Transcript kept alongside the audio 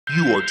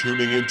You are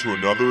tuning into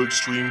another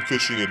extreme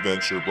fishing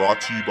adventure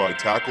brought to you by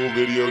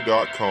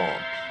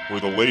TackleVideo.com, where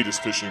the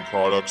latest fishing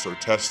products are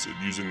tested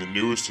using the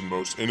newest and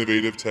most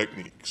innovative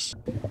techniques.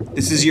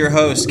 This is your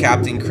host,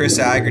 Captain Chris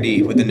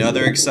Aggerty, with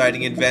another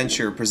exciting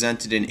adventure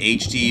presented in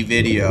HD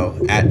video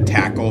at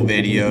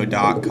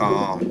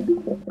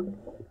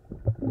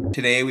TackleVideo.com.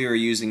 Today we are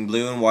using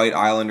blue and white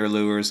Ilander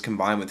lures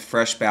combined with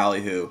fresh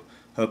ballyhoo,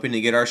 hoping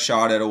to get our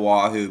shot at a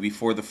wahoo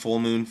before the full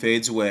moon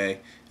fades away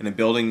and a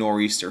building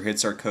nor'easter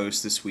hits our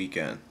coast this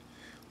weekend.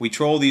 We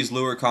troll these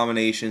lure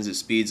combinations at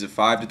speeds of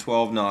 5 to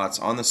 12 knots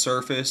on the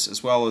surface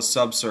as well as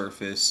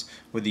subsurface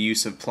with the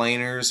use of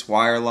planers,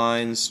 wire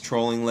lines,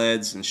 trolling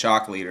leads, and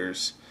shock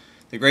leaders.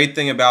 The great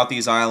thing about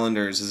these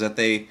Ilanders is that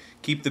they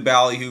keep the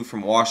ballyhoo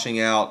from washing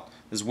out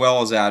as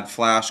well as add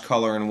flash,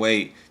 color, and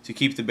weight to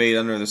keep the bait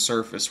under the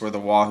surface where the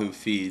wahoo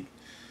feed.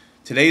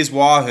 Today's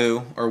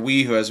wahoo, or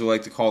weehoo as we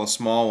like to call the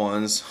small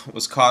ones,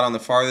 was caught on the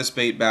farthest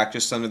bait back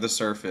just under the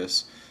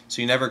surface,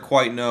 so you never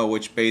quite know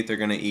which bait they're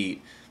going to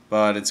eat,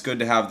 but it's good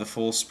to have the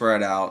full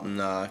spread out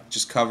and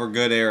just cover a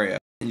good area.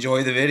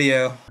 Enjoy the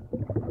video.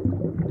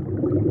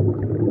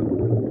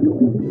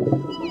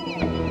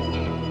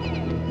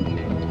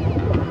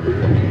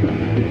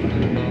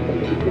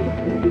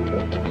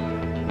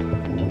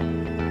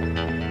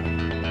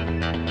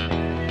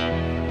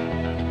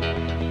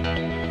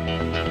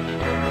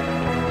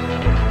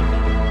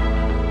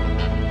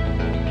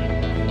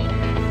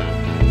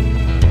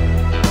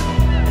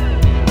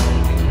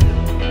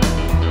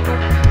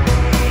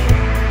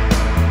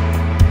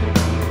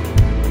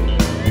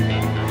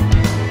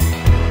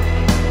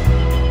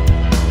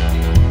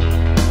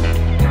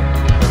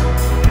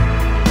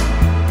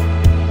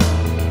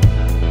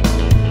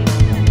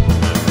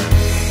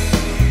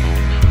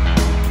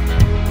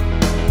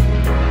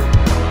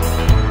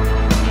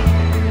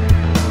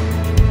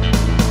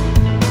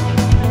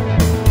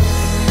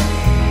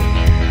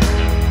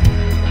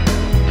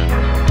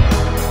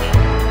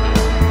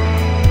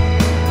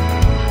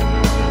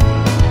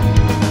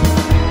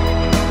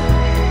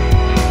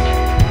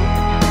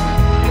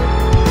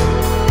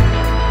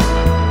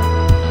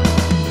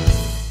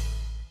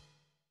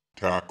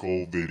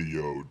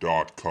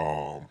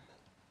 TackleVideo.com